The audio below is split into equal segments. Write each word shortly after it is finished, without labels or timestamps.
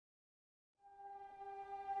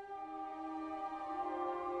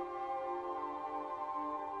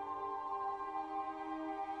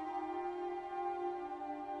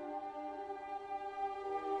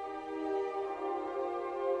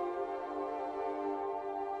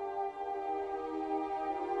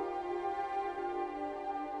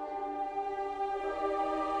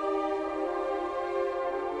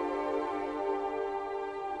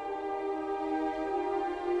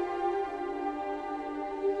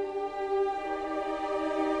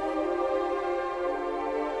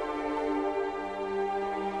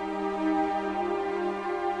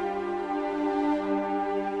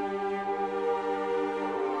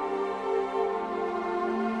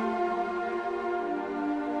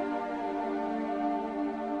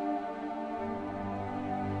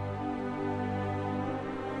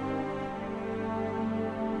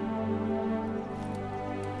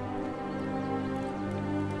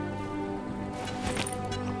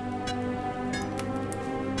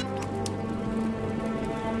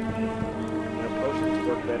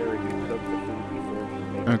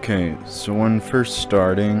Okay, so when first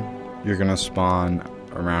starting, you're gonna spawn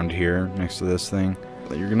around here next to this thing.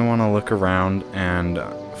 You're gonna want to look around and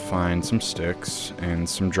find some sticks and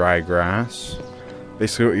some dry grass.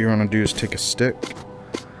 Basically what you want to do is take a stick,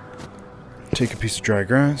 take a piece of dry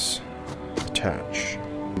grass, attach.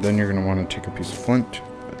 Then you're gonna want to take a piece of flint,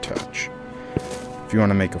 attach. If you want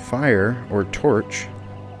to make a fire or a torch,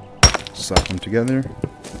 slap them together,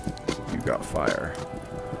 you got fire.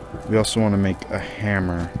 We also want to make a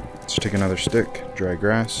hammer. So take another stick, dry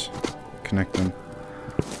grass, connect them,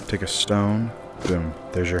 take a stone, boom,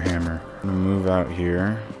 there's your hammer. I'm gonna move out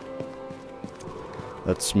here.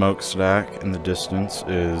 That smokestack in the distance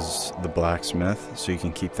is the blacksmith, so you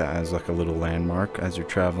can keep that as like a little landmark as you're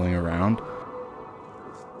traveling around.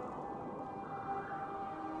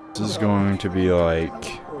 This is going to be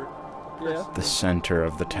like the center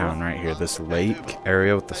of the town right here, this lake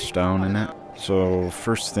area with the stone in it. So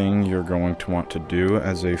first thing you're going to want to do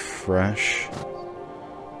as a fresh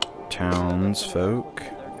townsfolk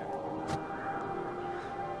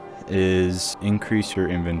is increase your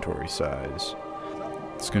inventory size.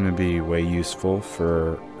 It's going to be way useful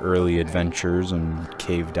for early adventures and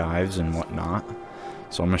cave dives and whatnot.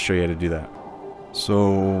 So I'm going to show you how to do that.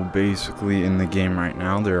 So basically in the game right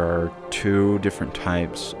now there are two different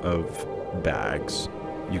types of bags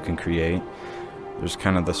you can create. There's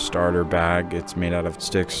kind of the starter bag. It's made out of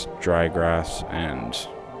sticks, dry grass, and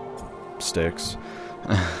sticks.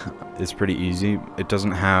 It's pretty easy. It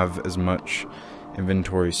doesn't have as much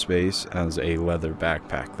inventory space as a leather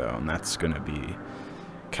backpack though, and that's going to be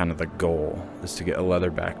kind of the goal, is to get a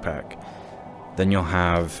leather backpack. Then you'll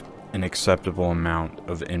have an acceptable amount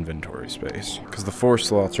of inventory space, because the 4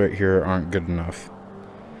 slots right here aren't good enough.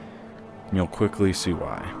 And you'll quickly see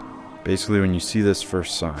why. Basically, when you see this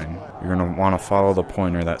first sign, you're going to want to follow the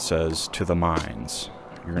pointer that says to the mines.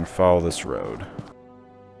 You're going to follow this road.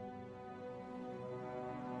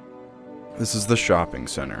 This is the shopping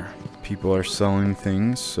center. People are selling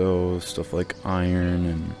things, so stuff like iron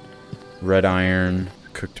and red iron,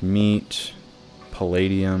 cooked meat,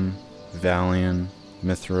 palladium, Valium,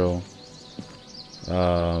 mithril.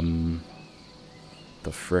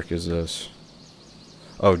 The frick is this?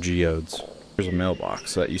 Oh, geodes. There's a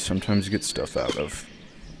mailbox that you sometimes get stuff out of.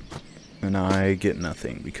 And I get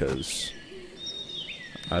nothing because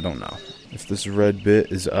I don't know. If this red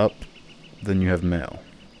bit is up, then you have mail.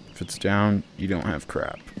 If it's down, you don't have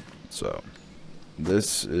crap. So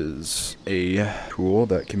this is a tool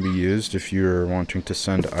that can be used if you're wanting to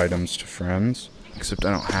send items to friends. Except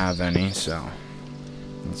I don't have any, so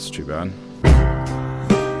that's too bad.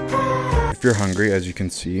 If you're hungry, as you can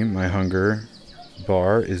see, my hunger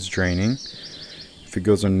bar is draining. If it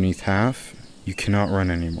goes underneath half, you cannot run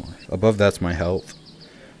anymore. Above that's my health.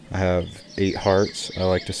 I have 8 hearts, I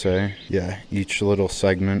like to say. Yeah, each little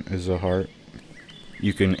segment is a heart.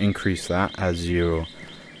 You can increase that as you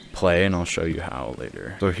play, and I'll show you how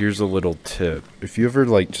later. So here's a little tip. If you ever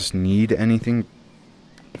like just need anything,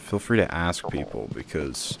 feel free to ask people,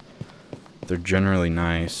 because they're generally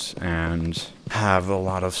nice and have a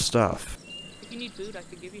lot of stuff. If you need food, I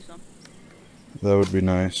could give you some. That would be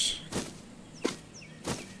nice.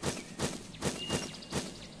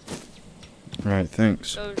 Right,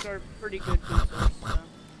 thanks. Those are pretty good food sources, so.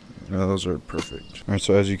 Yeah, those are perfect. Alright,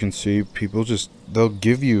 so as you can see, people they'll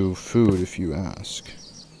give you food if you ask.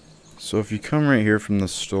 So if you come right here from the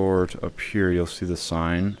store to up here, you'll see the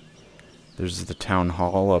sign. There's the town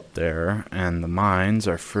hall up there, and the mines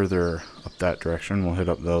are further up that direction. We'll hit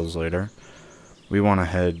up those later. We want to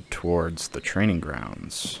head towards the training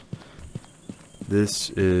grounds. This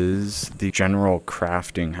is the general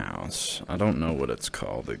crafting house. I don't know what it's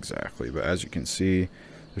called exactly, but as you can see,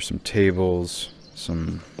 there's some tables,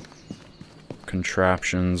 some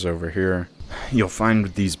contraptions over here. You'll find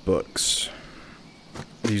these books.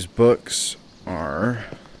 These books are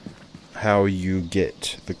how you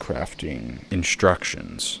get the crafting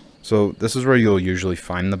instructions. So this is where you'll usually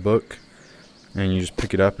find the book, and you just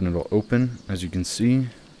pick it up and it'll open. As you can see,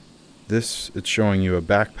 it's showing you a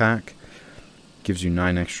backpack, gives you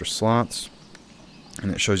 9 extra slots,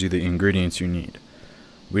 and it shows you the ingredients you need.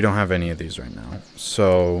 We don't have any of these right now,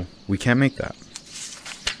 so we can't make that.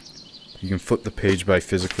 You can flip the page by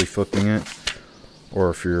physically flipping it,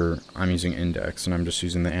 or if I'm using index and I'm just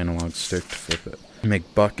using the analog stick to flip it.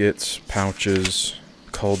 Make buckets, pouches,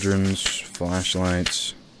 cauldrons,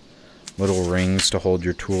 flashlights, little rings to hold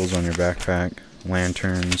your tools on your backpack,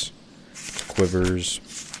 lanterns, quivers,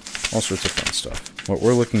 all sorts of fun stuff. What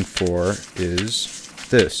we're looking for is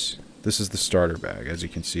this. This is the starter bag, as you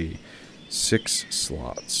can see, 6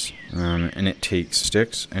 slots, and it takes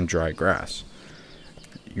sticks and dry grass.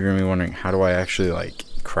 you're gonna be wondering, how do I actually like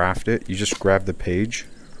craft it? You just grab the page,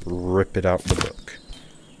 rip it out the book.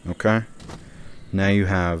 Okay? Now you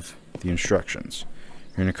have the instructions.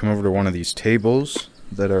 You're gonna come over to one of these tables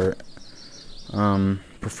that are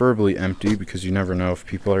preferably empty, because you never know if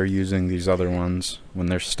people are using these other ones when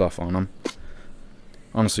there's stuff on them.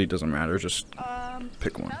 Honestly, it doesn't matter, just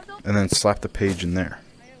pick one. And then slap the page in there.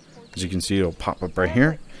 As you can see, it'll pop up right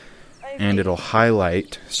here, and it'll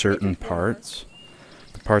highlight certain parts.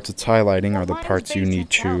 The parts it's highlighting are the parts you need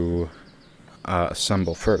to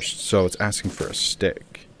assemble first. So it's asking for a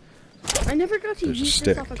stick. I never got to There's a use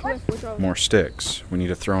stick. this off a cliff, which I was... More sticks. We need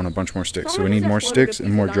to throw in a bunch more sticks. So we Someone need just more exploded sticks a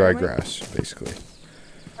and piece more of dry dynamite. grass, basically.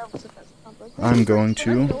 I'm going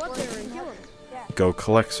to Go up there and kill him. go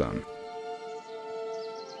collect some.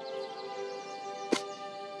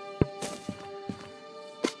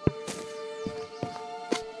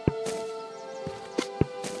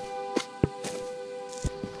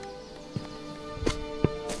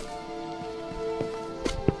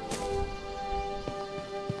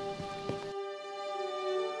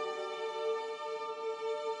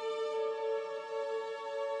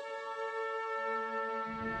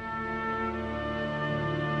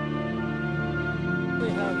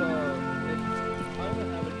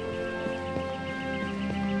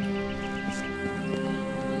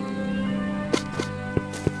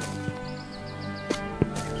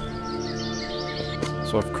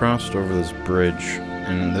 So I've crossed over this bridge,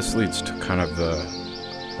 and this leads to kind of the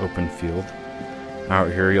open field.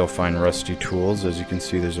 Out here you'll find rusty tools. As you can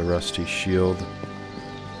see, there's a rusty shield.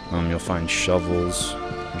 You'll find shovels.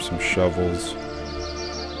 There's some shovels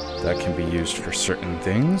that can be used for certain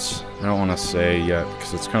things. I don't want to say yet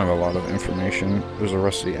because it's kind of a lot of information. There's a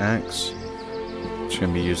rusty axe. It's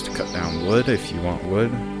going to be used to cut down wood if you want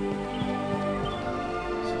wood.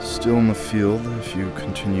 Still in the field, if you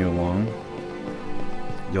continue along,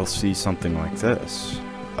 you'll see something like this.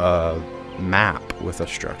 A map with a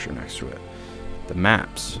structure next to it. The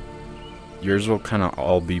maps, yours will kind of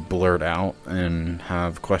all be blurred out and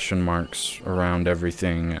have question marks around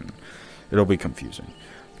everything, and it'll be confusing.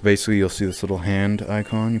 Basically, you'll see this little hand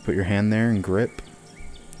icon. You put your hand there and grip,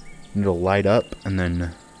 and it'll light up, and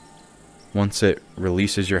then once it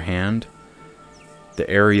releases your hand, the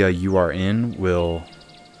area you are in will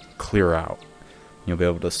clear out. You'll be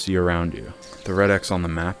able to see around you. The red X on the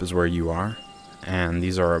map is where you are, and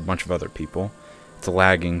these are a bunch of other people. It's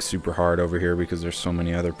lagging super hard over here because there's so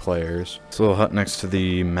many other players. This little hut next to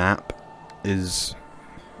the map is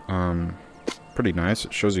pretty nice.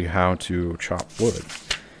 It shows you how to chop wood.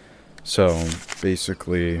 So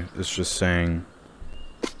basically it's just saying,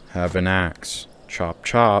 have an axe, chop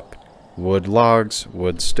chop, wood logs,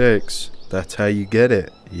 wood sticks. That's how you get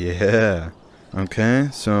it. Yeah. Okay,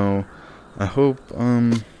 so I hope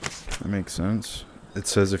that makes sense. It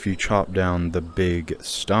says if you chop down the big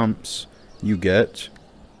stumps, you get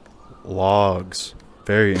logs.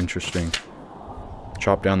 Very interesting.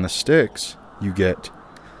 Chop down the sticks, you get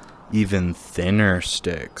even thinner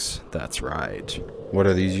sticks. That's right. What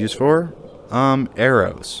are these used for?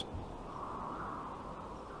 Arrows.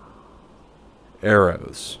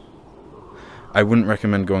 Arrows. I wouldn't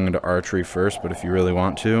recommend going into archery first, but if you really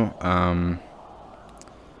want to,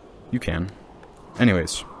 you can.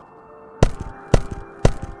 Anyways.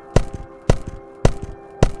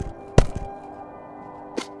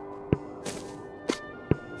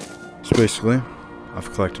 So basically,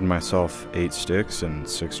 I've collected myself 8 sticks and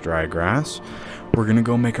 6 dry grass. We're gonna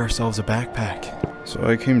go make ourselves a backpack. So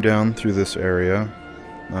I came down through this area.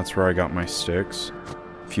 That's where I got my sticks.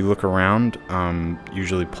 If you look around,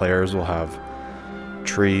 usually players will have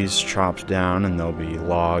trees chopped down and there'll be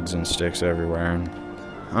logs and sticks everywhere. And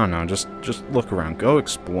I don't know, just look around. Go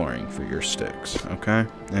exploring for your sticks, okay?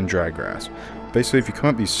 And dry grass. Basically, if you come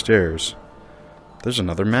up these stairs, there's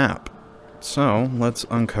another map. So, let's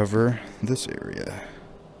uncover this area.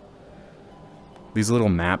 These little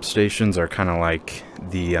map stations are kind of like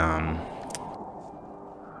the,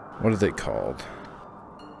 what are they called?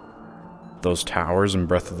 Those towers in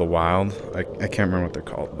Breath of the Wild. I can't remember what they're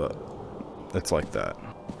called, but it's like that.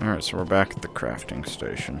 Alright, so we're back at the crafting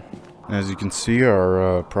station. As you can see,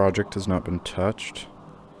 our project has not been touched.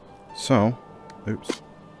 So, oops.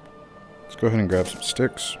 Let's go ahead and grab some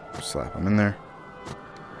sticks, slap them in there.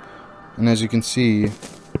 And as you can see,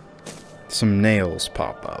 some nails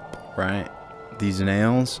pop up, right? These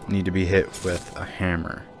nails need to be hit with a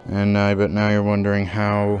hammer. And I bet now you're wondering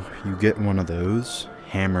how you get one of those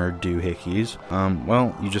hammer doohickeys.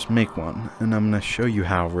 Well, you just make one, and I'm gonna show you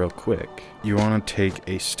how real quick. You want to take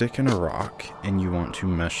a stick and a rock, and you want to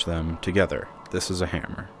mesh them together. This is a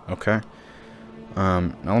hammer, okay?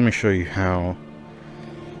 Now let me show you how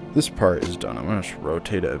this part is done. I'm gonna just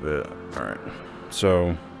rotate it a bit. Alright,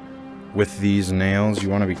 so with these nails, you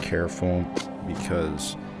want to be careful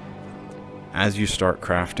because as you start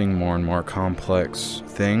crafting more and more complex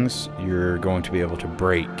things, you're going to be able to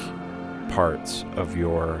break parts of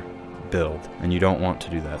your build, and you don't want to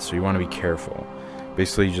do that, so you want to be careful.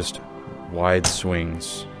 Basically, just wide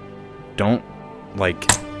swings. Don't, like,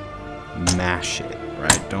 mash it,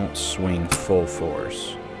 right? Don't swing full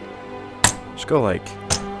force. Just go, like,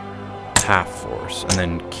 half force, and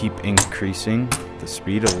then keep increasing the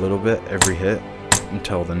speed a little bit every hit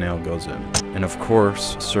until the nail goes in. And of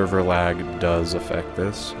course, server lag does affect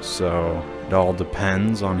this, so it all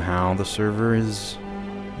depends on how the server is,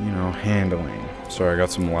 you know, handling. Sorry, I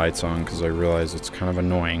got some lights on because I realize it's kind of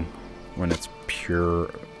annoying when it's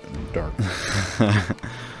pure dark.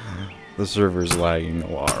 The server's lagging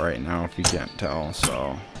a lot right now, if you can't tell,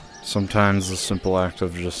 so sometimes the simple act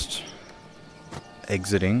of just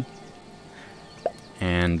exiting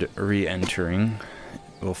and re-entering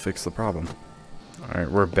will fix the problem.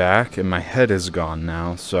 Alright, we're back, and my head is gone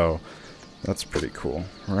now, so that's pretty cool,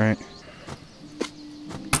 right?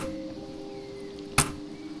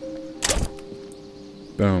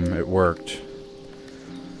 Boom, it worked.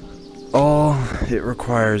 All it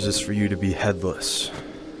requires is for you to be headless.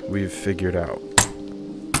 We've figured out.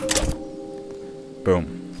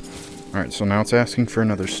 Boom. Alright, so now it's asking for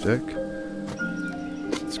another stick.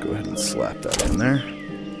 Let's go ahead and slap that in there.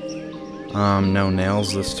 No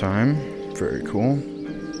nails this time. Very cool.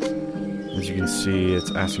 As you can see,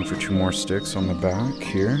 it's asking for 2 more sticks on the back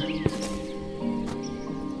here.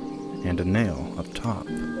 And a nail up top.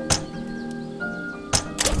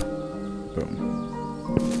 Boom.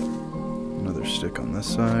 Another stick on this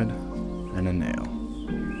side. And a nail.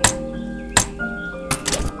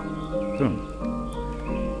 Boom.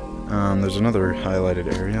 There's another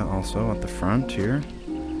highlighted area also at the front here.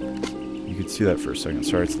 You can see that for a second.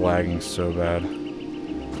 Sorry, it's lagging so bad.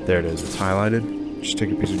 There it is. It's highlighted. Just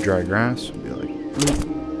take a piece of dry grass and be like, boop.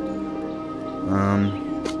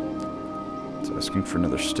 It's asking for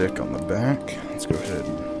another stick on the back. Let's go ahead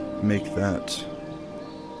and make that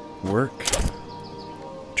work.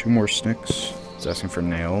 2 more sticks. It's asking for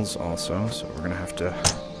nails also, so we're gonna have to.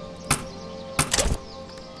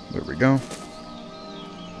 There we go.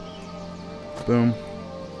 Boom.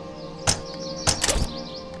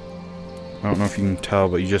 I don't know if you can tell,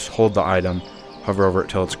 but you just hold the item, hover over it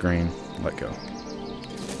till it's green, let go.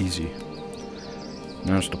 Easy.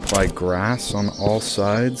 Now just apply grass on all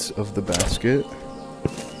sides of the basket.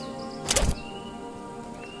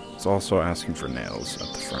 It's also asking for nails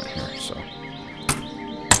at the front here, so.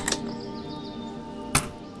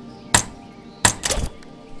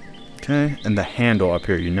 Okay, and the handle up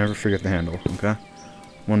here, you never forget the handle, okay?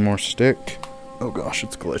 1 more stick. Oh gosh,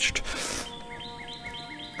 it's glitched.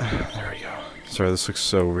 There we go. Sorry, this looks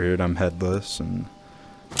so weird. I'm headless, and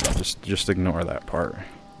just ignore that part.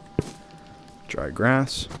 Dry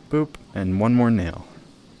grass, boop, and 1 more nail.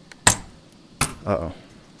 Uh-oh.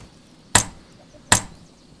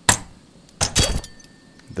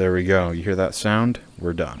 There we go. You hear that sound?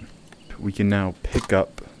 We're done. We can now pick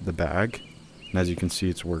up the bag, and as you can see,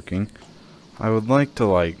 it's working. I would like to,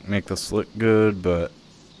 like, make this look good, but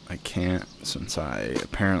I can't since I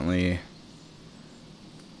apparently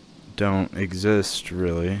don't exist,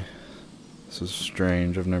 really. This is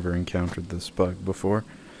strange. I've never encountered this bug before.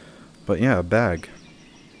 But yeah, a bag.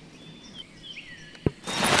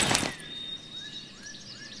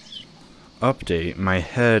 Update. My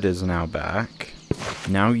head is now back.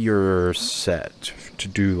 Now you're set to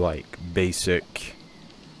do, like, basic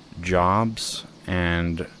jobs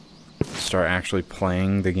and start actually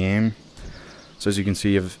playing the game. So as you can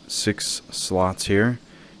see, you have 6 slots here.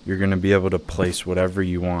 You're going to be able to place whatever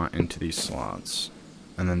you want into these slots.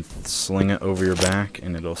 And then sling it over your back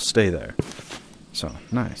and it'll stay there. So,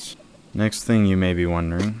 nice. Next thing you may be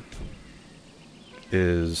wondering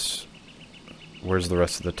is, where's the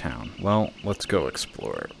rest of the town? Well, let's go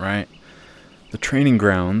explore it, right? The training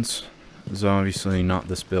grounds is obviously not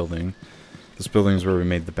this building. This building is where we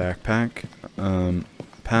made the backpack.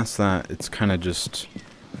 Past that, it's kind of just,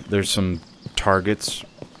 there's some targets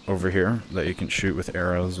over here that you can shoot with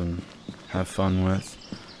arrows and have fun with.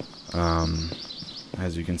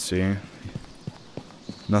 As you can see,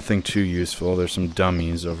 nothing too useful. There's some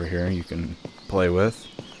dummies over here you can play with.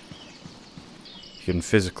 You can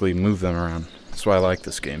physically move them around. That's why I like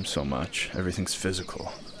this game so much. Everything's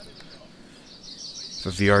physical. If a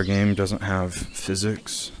VR game doesn't have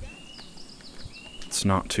physics, it's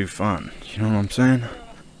not too fun. You know what I'm saying?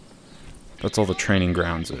 That's all the training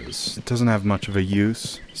grounds is. It doesn't have much of a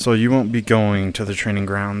use. So you won't be going to the training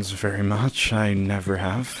grounds very much. I never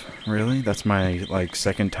have, really. That's my, like,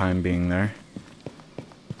 second time being there.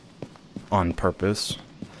 On purpose.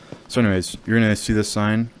 So anyways, you're gonna see this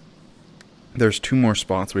sign. There's 2 more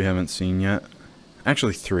spots we haven't seen yet.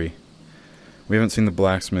 Actually 3. We haven't seen the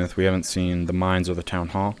blacksmith, we haven't seen the mines or the town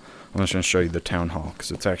hall. I'm just gonna show you the town hall,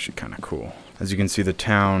 because it's actually kind of cool. As you can see, the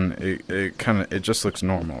town, it just looks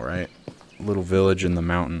normal, right? Little village in the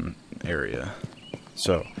mountain area.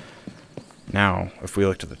 So now if we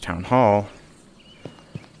look to the town hall,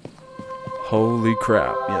 holy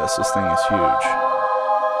crap, yes, this thing is huge.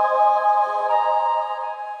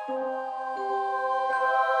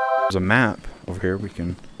 There's a map over here we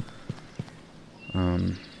can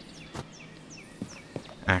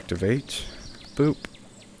activate, boop,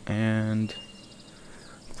 and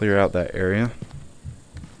clear out that area.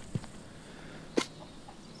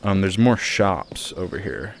 There's more shops over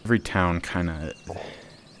here. Every town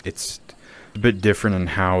it's a bit different in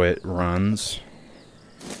how it runs.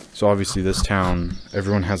 So obviously this town,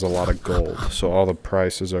 everyone has a lot of gold, so all the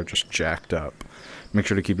prices are just jacked up. Make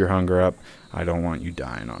sure to keep your hunger up. I don't want you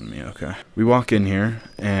dying on me, okay? We walk in here,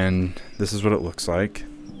 and this is what it looks like,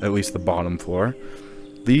 at least the bottom floor.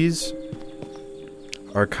 These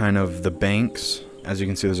are kind of the banks. As you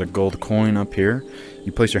can see, there's a gold coin up here.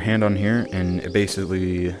 You place your hand on here, and it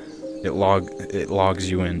basically it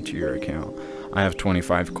logs you into your account. I have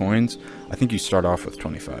 25 coins. I think you start off with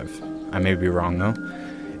 25. I may be wrong though.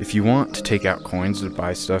 If you want to take out coins to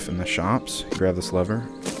buy stuff in the shops, grab this lever,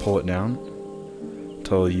 pull it down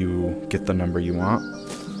until you get the number you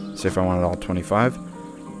want. Say if I wanted all 25,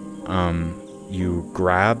 you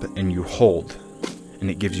grab and you hold, and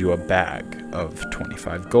it gives you a bag of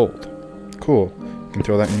 25 gold. Cool. You can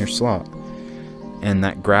throw that in your slot. And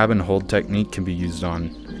that grab and hold technique can be used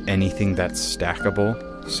on anything that's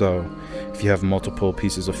stackable. So if you have multiple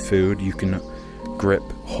pieces of food, you can grip,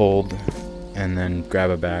 hold, and then grab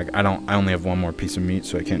a bag. I only have 1 more piece of meat,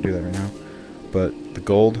 so I can't do that right now. But the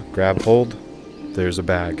gold, grab, hold, there's a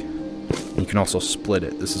bag. You can also split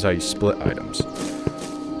it. This is how you split items.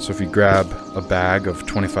 So if you grab a bag of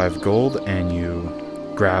 25 gold and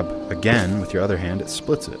you grab again with your other hand, it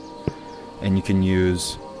splits it. And you can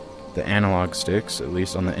use the analog sticks, at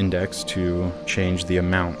least on the index, to change the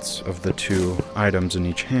amounts of the 2 items in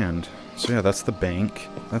each hand. So yeah, that's the bank.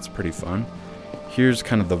 That's pretty fun. Here's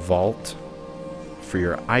kind of the vault for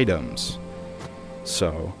your items.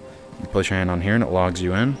 So you place your hand on here and it logs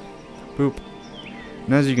you in. Boop.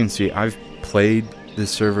 And as you can see, I've played this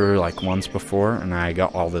server like once before and I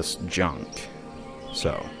got all this junk.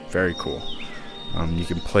 So very cool. You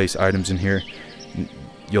can place items in here.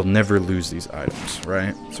 You'll never lose these items,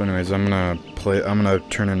 right? So anyways, I'm gonna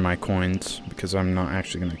turn in my coins because I'm not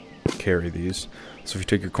actually gonna carry these. So if you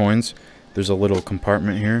take your coins, there's a little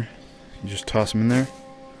compartment here. You just toss them in there.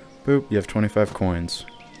 Boop, you have 25 coins.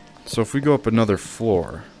 So if we go up another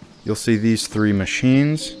floor, you'll see these 3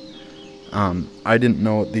 machines. I didn't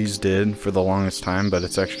know what these did for the longest time, but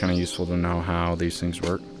it's actually kind of useful to know how these things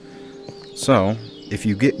work. So if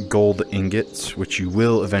you get gold ingots, which you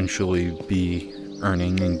will eventually be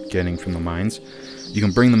earning and getting from the mines, you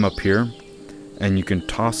can bring them up here and you can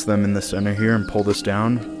toss them in the center here and pull this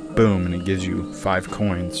down, boom, and it gives you 5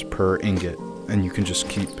 coins per ingot, and you can just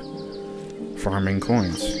keep farming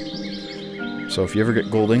coins. So if you ever get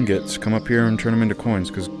gold ingots, come up here and turn them into coins,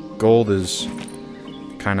 because gold is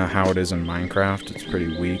kind of how it is in Minecraft. It's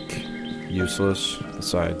pretty weak, useless,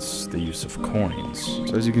 besides the use of coins.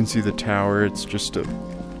 So as you can see, the tower, it's just a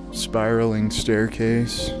spiraling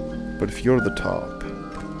staircase. But if you go to the top,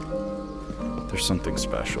 there's something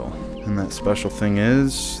special. And that special thing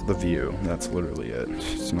is the view. That's literally it.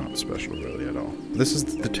 It's not special really at all. This is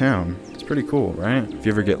the town. It's pretty cool, right? If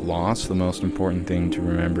you ever get lost, the most important thing to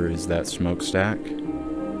remember is that smokestack.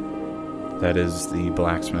 That is the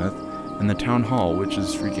blacksmith. And the town hall, which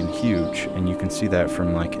is freaking huge. And you can see that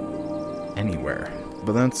from like anywhere.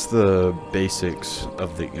 But that's the basics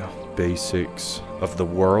of the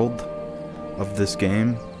world of this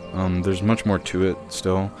game. There's much more to it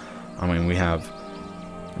still. I mean, we have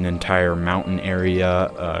an entire mountain area,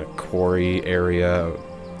 a quarry area,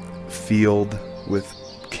 field with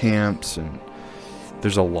camps, and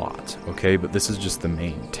there's a lot, okay? But this is just the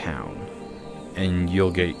main town, and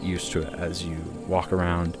you'll get used to it as you walk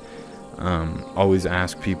around. Always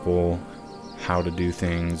ask people how to do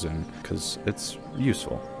things, and because it's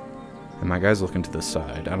useful. And my guy's looking to the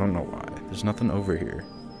side. I don't know why. There's nothing over here.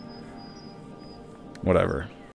 Whatever.